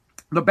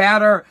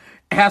batter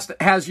has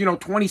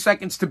 20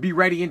 seconds to be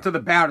ready into the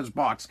batter's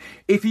box.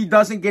 If he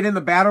doesn't get in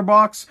the batter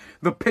box,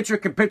 the pitcher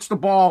can pitch the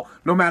ball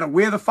no matter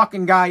where the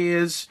fucking guy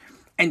is.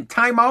 And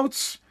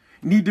timeouts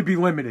need to be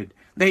limited.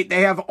 They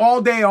have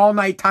all day, all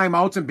night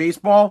timeouts in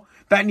baseball.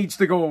 That needs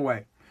to go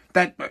away.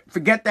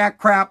 Forget that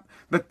crap.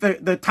 The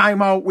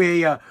timeout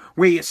where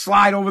you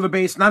slide over the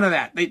base. None of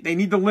that. They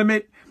need to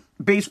limit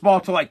baseball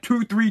to like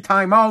 2-3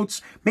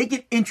 timeouts. Make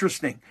it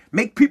interesting.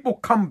 Make people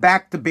come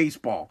back to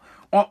baseball.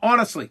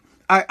 Honestly,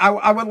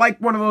 I would like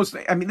one of those.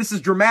 I mean, this is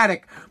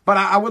dramatic, but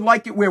I would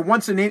like it where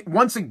once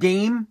a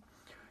game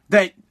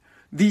that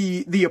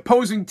the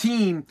opposing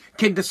team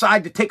can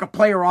decide to take a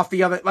player off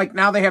the other. Like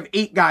now they have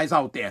 8 guys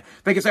out there.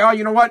 They can say, oh,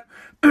 you know what?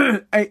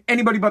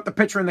 Anybody but the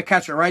pitcher and the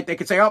catcher, right? They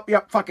can say, oh,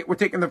 yep, fuck it. We're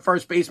taking the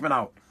first baseman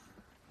out.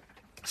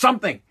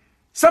 Something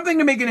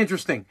to make it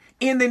interesting.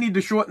 And they need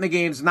to shorten the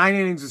games. 9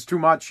 innings is too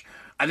much.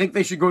 I think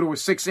they should go to a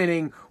 6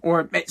 inning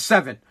or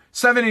 7.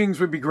 7 innings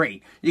would be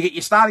great. You get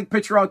your starting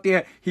pitcher out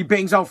there. He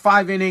bangs out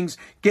 5 innings.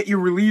 Get your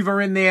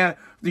reliever in there.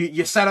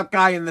 Your setup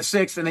guy in the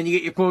 6th. And then you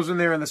get your closer in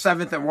there in the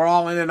 7th. And we're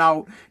all in and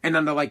out in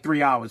under like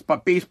 3 hours.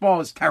 But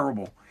baseball is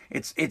terrible.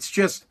 It's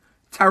just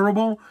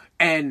terrible.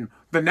 And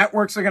the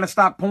networks are going to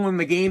stop pulling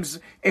the games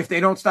if they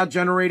don't start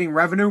generating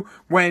revenue.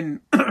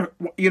 When,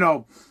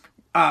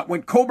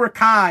 when Cobra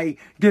Kai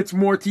gets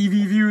more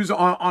TV views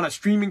on a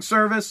streaming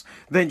service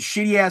than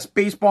shitty-ass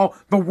baseball,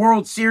 the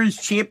World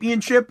Series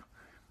championship,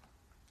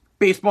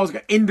 baseball's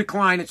in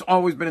decline. It's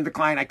always been in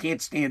decline. I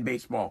can't stand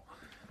baseball.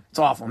 It's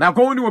awful. Now,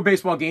 going to a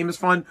baseball game is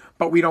fun,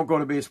 but we don't go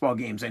to baseball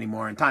games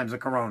anymore in times of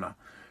Corona.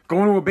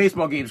 Going to a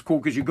baseball game is cool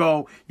because you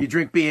go, you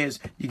drink beers,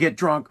 you get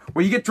drunk.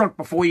 Well, you get drunk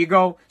before you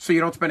go, so you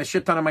don't spend a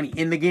shit ton of money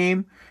in the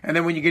game. And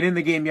then when you get in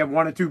the game, you have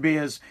 1 or 2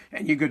 beers,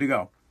 and you're good to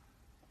go.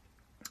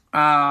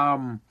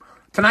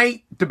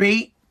 Tonight,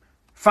 debate,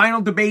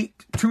 final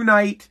debate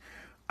tonight.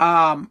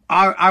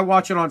 I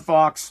watch it on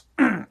Fox,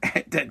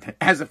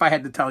 as if I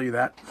had to tell you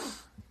that.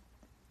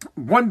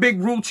 One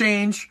big rule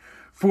change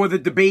for the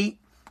debate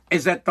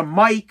is that the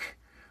mic,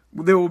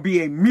 there will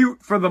be a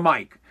mute for the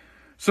mic.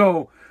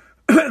 So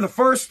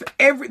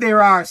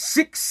there are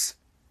 6,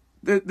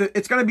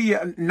 it's going to be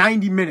a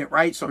 90-minute,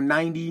 right? So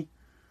 90,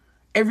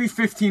 every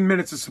 15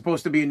 minutes is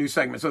supposed to be a new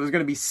segment. So there's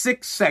going to be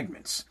 6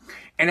 segments.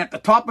 And at the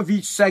top of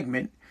each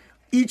segment,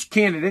 each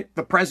candidate,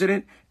 the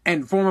president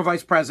and former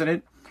Vice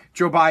President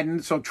Joe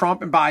Biden, so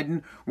Trump and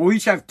Biden, will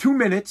each have 2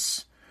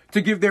 minutes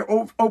to give their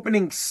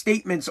opening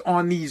statements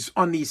on these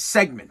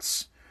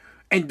segments.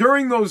 And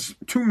during those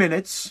 2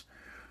 minutes,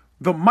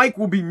 the mic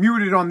will be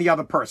muted on the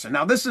other person.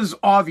 Now, this is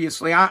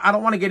obviously, I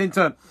don't want to get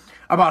into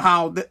about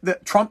how the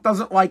Trump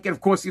doesn't like it.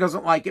 Of course, he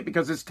doesn't like it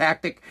because his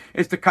tactic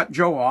is to cut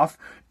Joe off.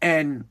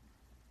 And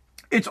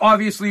it's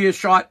obviously a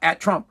shot at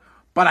Trump.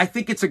 But I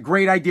think it's a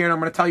great idea, and I'm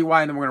going to tell you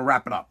why, and then we're going to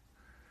wrap it up.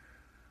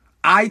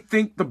 I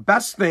think the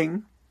best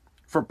thing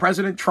for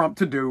President Trump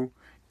to do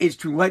is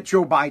to let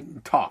Joe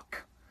Biden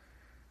talk.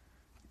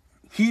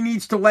 He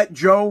needs to let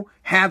Joe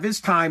have his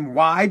time.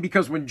 Why?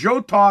 Because when Joe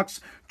talks,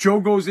 Joe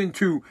goes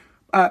into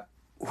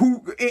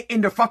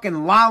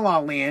fucking la la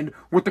land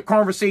with the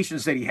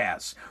conversations that he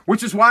has.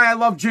 Which is why I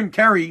love Jim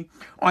Carrey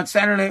on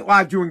Saturday Night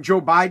Live doing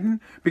Joe Biden,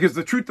 because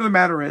the truth of the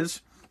matter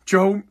is,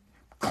 Joe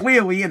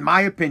clearly, in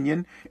my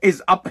opinion,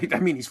 is up. I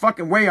mean, he's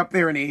fucking way up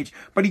there in age,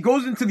 but he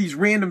goes into these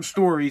random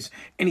stories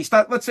and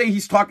let's say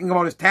he's talking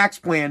about his tax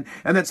plan,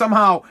 and then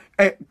somehow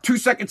 2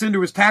 seconds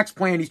into his tax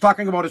plan, he's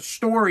talking about a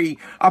story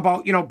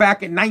about,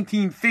 back in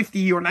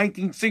 1950 or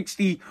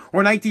 1960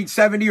 or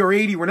 1970 or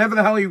 80, whenever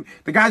the hell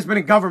the guy's been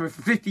in government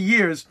for 50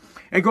 years,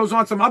 and goes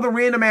on some other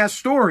random ass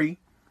story.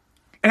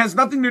 It has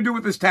nothing to do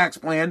with his tax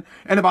plan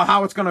and about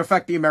how it's going to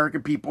affect the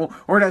American people,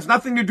 or it has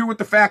nothing to do with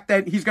the fact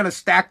that he's going to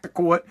stack the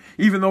court,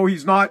 even though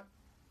he's not.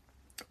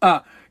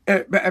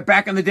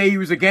 Back in the day, he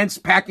was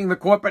against packing the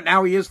court, but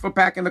now he is for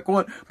packing the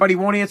court, but he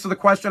won't answer the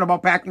question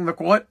about packing the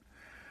court.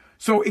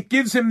 So it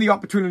gives him the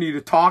opportunity to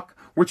talk,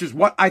 which is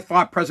what I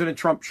thought President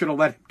Trump should have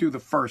let him do the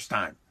first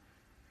time.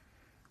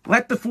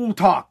 Let the fool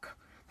talk.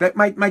 That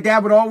my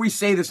dad would always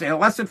say this, a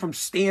lesson from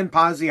Stan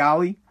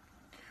Paziali.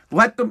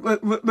 Let them,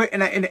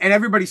 and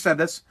everybody said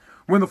this,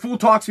 when the fool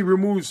talks, he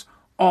removes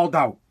all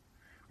doubt.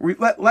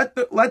 Let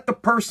the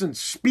person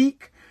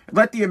speak.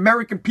 Let the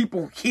American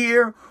people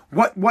hear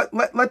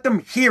let them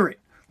hear it.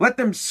 Let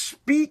them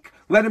speak.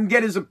 Let him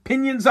get his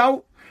opinions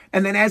out.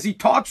 And then as he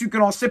talks, you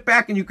can all sit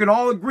back and you can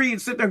all agree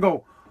and sit there and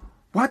go,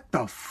 what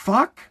the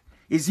fuck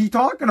is he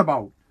talking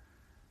about?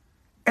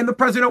 And the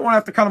president won't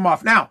have to cut him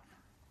off. Now,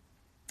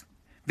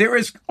 there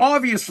is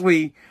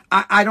obviously,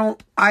 I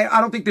don't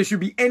think there should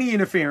be any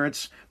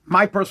interference.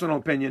 My personal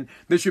opinion,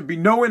 there should be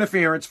no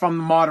interference from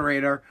the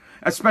moderator,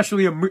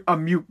 especially a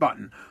mute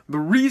button. The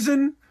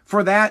reason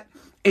for that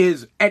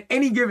is at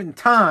any given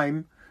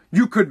time,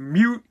 you could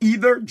mute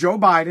either Joe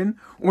Biden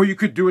or you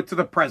could do it to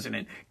the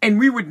president. And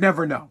we would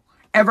never know.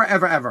 Ever,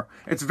 ever, ever.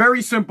 It's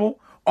very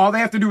simple. All they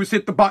have to do is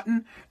hit the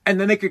button, and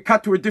then they could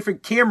cut to a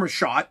different camera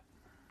shot.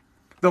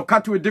 They'll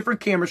cut to a different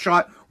camera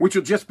shot, which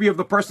will just be of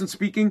the person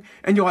speaking,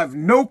 and you'll have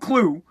no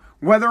clue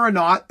whether or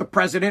not the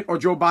president or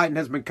Joe Biden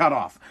has been cut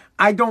off.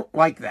 I don't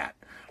like that.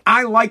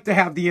 I like to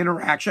have the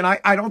interaction.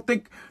 I don't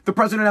think the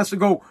president has to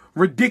go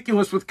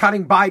ridiculous with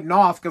cutting Biden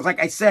off, because like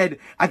I said,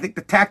 I think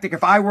the tactic,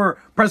 if I were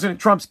President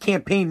Trump's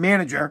campaign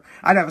manager,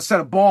 I'd have a set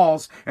of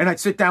balls, and I'd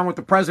sit down with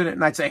the president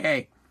and I'd say,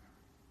 hey,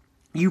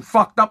 you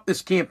fucked up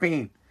this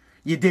campaign.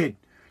 You did.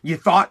 You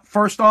thought,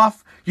 first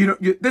off,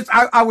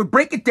 I would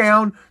break it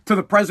down to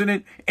the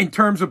president in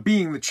terms of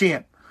being the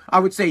champ. I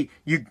would say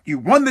you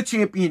won the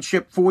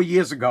championship 4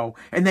 years ago,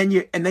 and then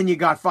you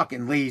got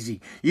fucking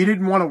lazy. You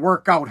didn't want to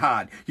work out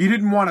hard. You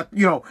didn't want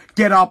to,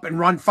 get up and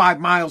run 5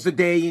 miles a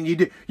day, and you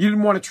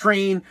didn't want to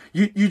train.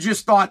 You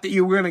just thought that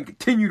you were going to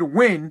continue to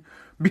win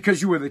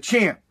because you were the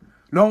champ.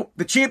 No,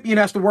 the champion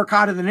has to work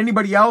harder than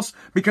anybody else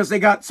because they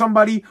got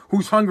somebody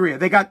who's hungrier.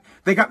 They got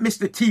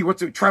Mr.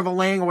 T, Trevor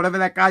Lang or whatever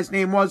that guy's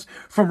name was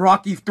from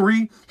Rocky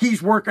 3.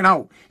 He's working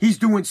out. He's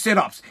doing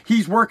sit-ups.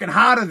 He's working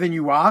harder than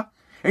you are,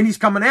 and he's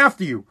coming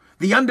after you.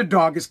 The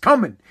underdog is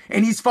coming,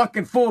 and he's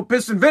fucking full of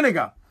piss and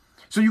vinegar.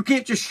 So you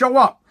can't just show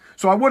up.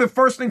 So I would have,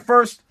 first thing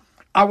first,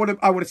 I would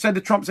have said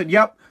to Trump,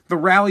 yep, the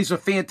rallies are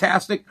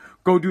fantastic.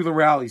 Go do the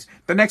rallies.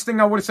 The next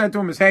thing I would have said to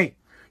him is, hey,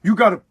 you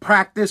got to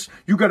practice.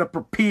 You got to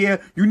prepare.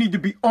 You need to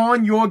be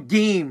on your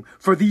game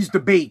for these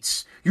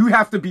debates. You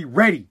have to be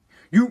ready.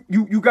 You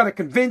got to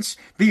convince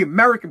the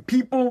American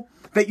people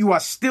that you are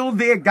still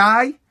their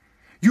guy.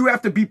 You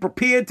have to be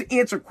prepared to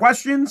answer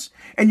questions,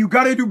 and you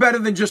got to do better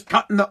than just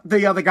cutting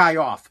the other guy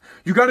off.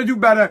 You got to do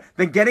better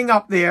than getting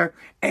up there,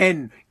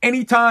 and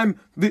anytime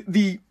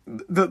the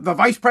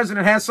vice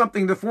president has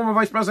something, the former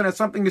vice president has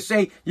something to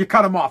say, you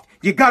cut him off.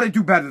 You got to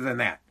do better than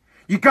that.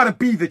 You got to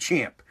be the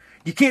champ.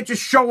 You can't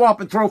just show up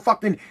and throw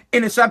fucking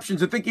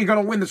interceptions and think you're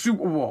going to win the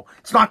Super Bowl.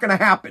 It's not going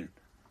to happen.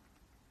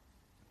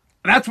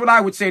 That's what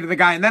I would say to the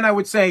guy. And then I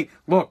would say,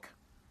 look,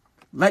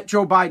 let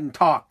Joe Biden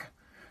talk.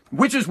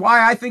 Which is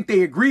why I think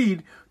they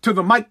agreed to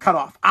the mic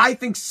cutoff. I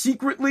think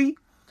secretly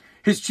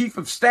his chief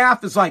of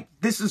staff is like,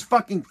 this is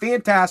fucking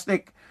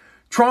fantastic.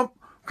 Trump,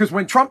 because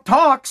when Trump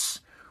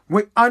talks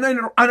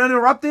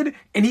uninterrupted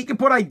and he can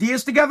put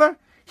ideas together,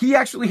 he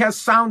actually has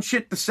sound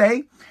shit to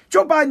say.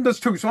 Joe Biden does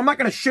too, so I'm not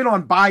going to shit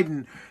on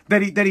Biden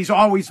that he's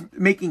always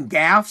making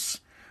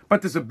gaffes,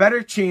 but there's a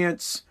better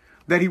chance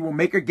that he will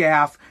make a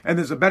gaffe, and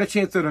there's a better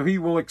chance that he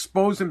will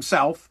expose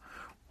himself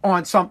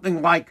on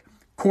something like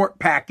court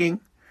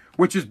packing,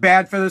 which is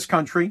bad for this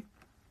country.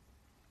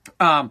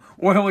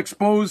 Or he'll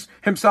expose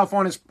himself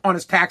on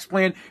his tax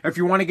plan. If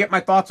you want to get my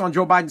thoughts on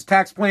Joe Biden's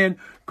tax plan,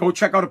 go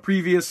check out a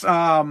previous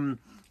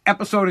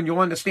episode and you'll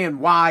understand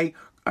why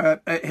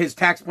his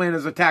tax plan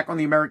is an attack on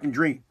the American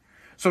dream.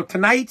 So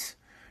tonight,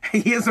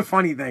 here's a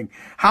funny thing.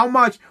 How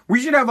much, we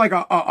should have like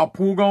a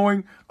pool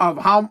going of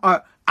how,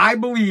 I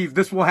believe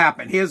this will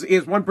happen.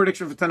 Here's one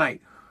prediction for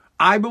tonight.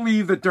 I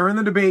believe that during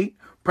the debate,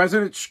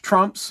 President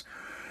Trump's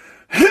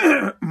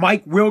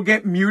mic will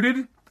get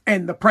muted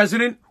and the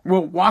president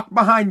will walk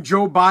behind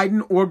Joe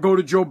Biden or go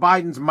to Joe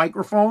Biden's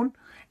microphone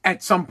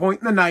at some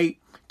point in the night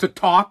to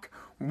talk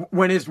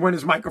when his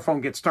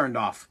microphone gets turned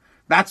off.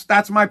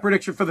 That's my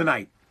prediction for the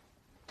night.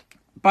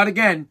 But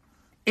again,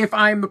 if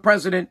I am the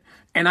president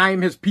and I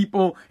am his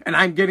people and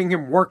I'm getting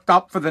him worked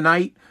up for the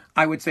night,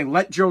 I would say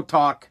let Joe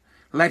talk,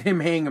 let him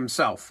hang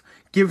himself.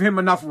 Give him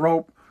enough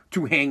rope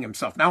to hang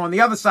himself. Now on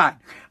the other side,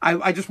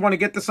 I just want to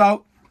get this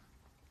out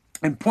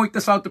and point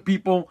this out to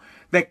people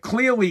that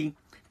clearly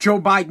Joe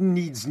Biden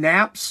needs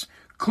naps.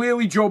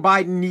 Clearly Joe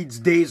Biden needs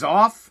days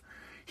off.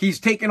 He's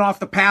taken off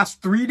the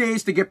past 3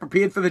 days to get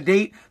prepared for the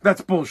date.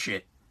 That's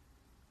bullshit.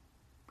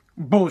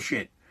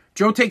 Bullshit.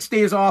 Joe takes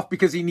days off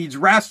because he needs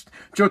rest.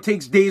 Joe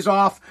takes days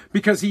off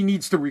because he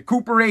needs to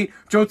recuperate.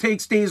 Joe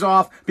takes days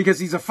off because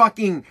he's a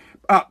fucking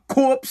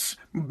corpse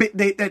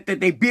that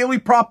they barely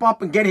prop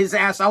up and get his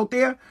ass out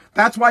there.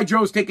 That's why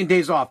Joe's taking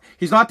days off.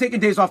 He's not taking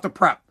days off to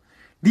prep.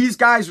 These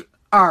guys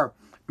are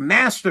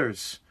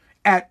masters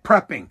at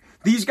prepping.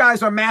 These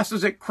guys are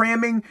masters at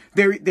cramming.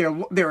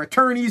 They're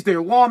attorneys.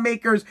 They're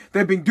lawmakers.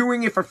 They've been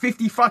doing it for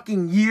 50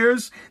 fucking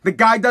years. The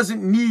guy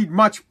doesn't need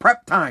much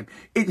prep time.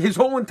 His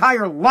whole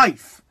entire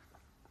life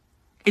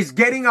is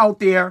getting out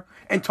there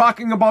and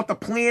talking about the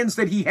plans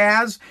that he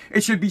has.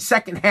 It should be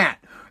second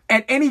hat.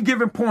 At any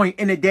given point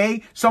in a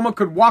day, someone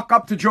could walk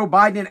up to Joe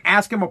Biden and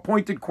ask him a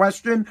pointed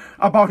question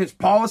about his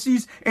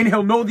policies, and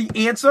he'll know the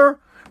answer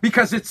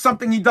because it's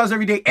something he does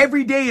every day.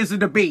 Every day is a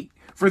debate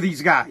for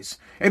these guys.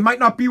 It might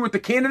not be with the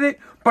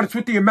candidate, but it's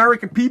with the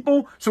American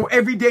people. So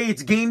every day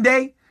it's game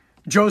day.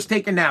 Joe's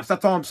taking naps.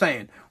 That's all I'm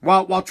saying.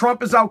 While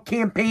Trump is out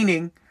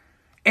campaigning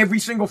every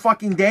single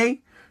fucking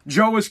day,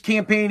 Joe is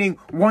campaigning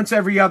once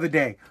every other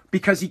day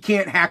because he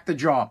can't hack the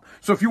job.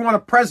 So if you want a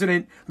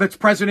president that's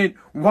president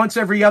once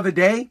every other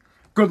day,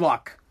 good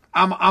luck.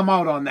 I'm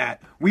out on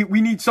that. We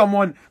need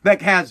someone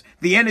that has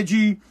the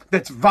energy,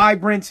 that's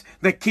vibrant,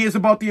 that cares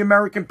about the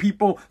American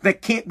people,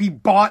 that can't be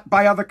bought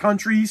by other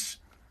countries.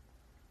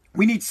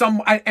 We need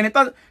some, and it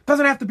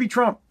doesn't have to be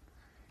Trump.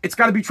 It's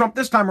got to be Trump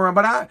this time around.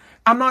 But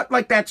I'm not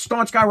like that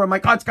staunch guy where I'm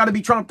like, oh, it's got to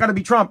be Trump, got to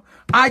be Trump.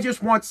 I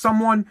just want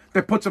someone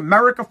that puts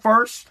America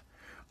first.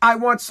 I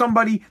want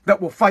somebody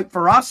that will fight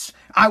for us.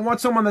 I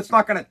want someone that's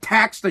not going to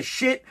tax the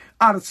shit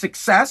out of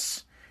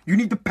success. You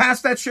need to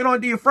pass that shit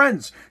on to your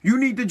friends. You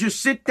need to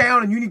just sit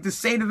down and you need to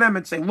say to them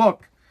and say,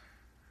 look,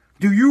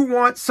 do you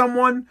want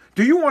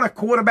a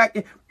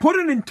quarterback? Put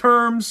it in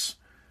terms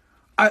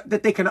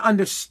that they can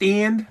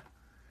understand.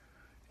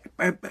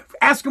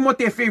 Ask them what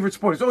their favorite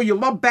sport is. Oh, you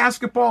love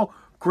basketball?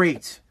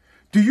 Great.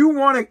 Do you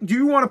want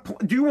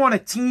a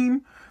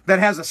team that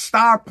has a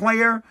star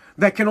player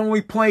that can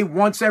only play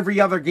once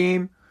every other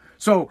game?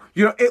 So,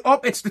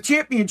 it's the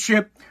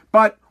championship,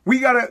 but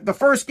the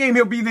first game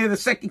he'll be there, the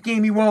second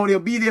game he won't. He'll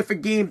be there for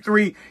game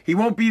 3. He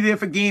won't be there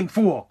for game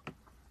 4.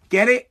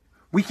 Get it?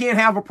 We can't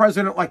have a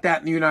president like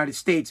that in the United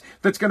States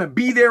that's going to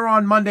be there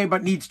on Monday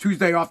but needs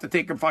Tuesday off to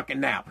take a fucking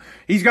nap.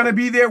 He's going to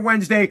be there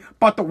Wednesday,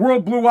 but the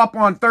world blew up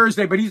on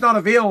Thursday, but he's not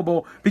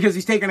available because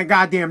he's taking a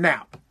goddamn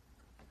nap.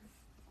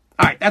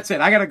 All right, that's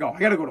it. I got to go. I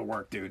got to go to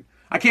work, dude.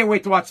 I can't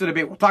wait to watch the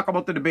debate. We'll talk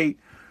about the debate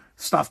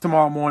stuff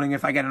tomorrow morning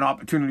if I get an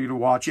opportunity to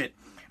watch it.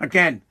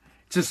 Again,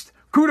 just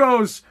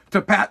kudos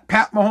to Pat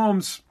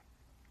Mahomes'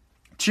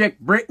 chick,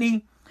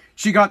 Brittany.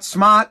 She got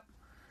smart.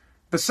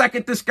 The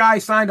second this guy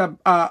signed a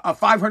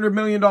 $500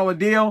 million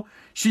deal,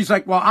 she's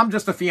like, well, I'm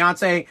just a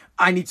fiance.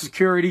 I need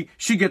security.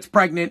 She gets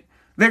pregnant.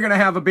 They're going to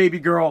have a baby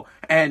girl.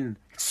 And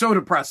it's so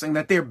depressing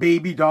that their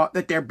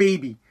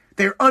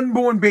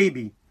unborn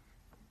baby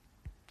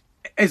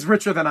is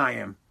richer than I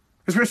am.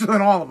 Is richer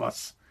than all of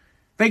us.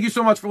 Thank you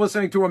so much for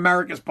listening to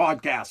America's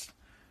Podcast.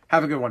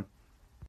 Have a good one.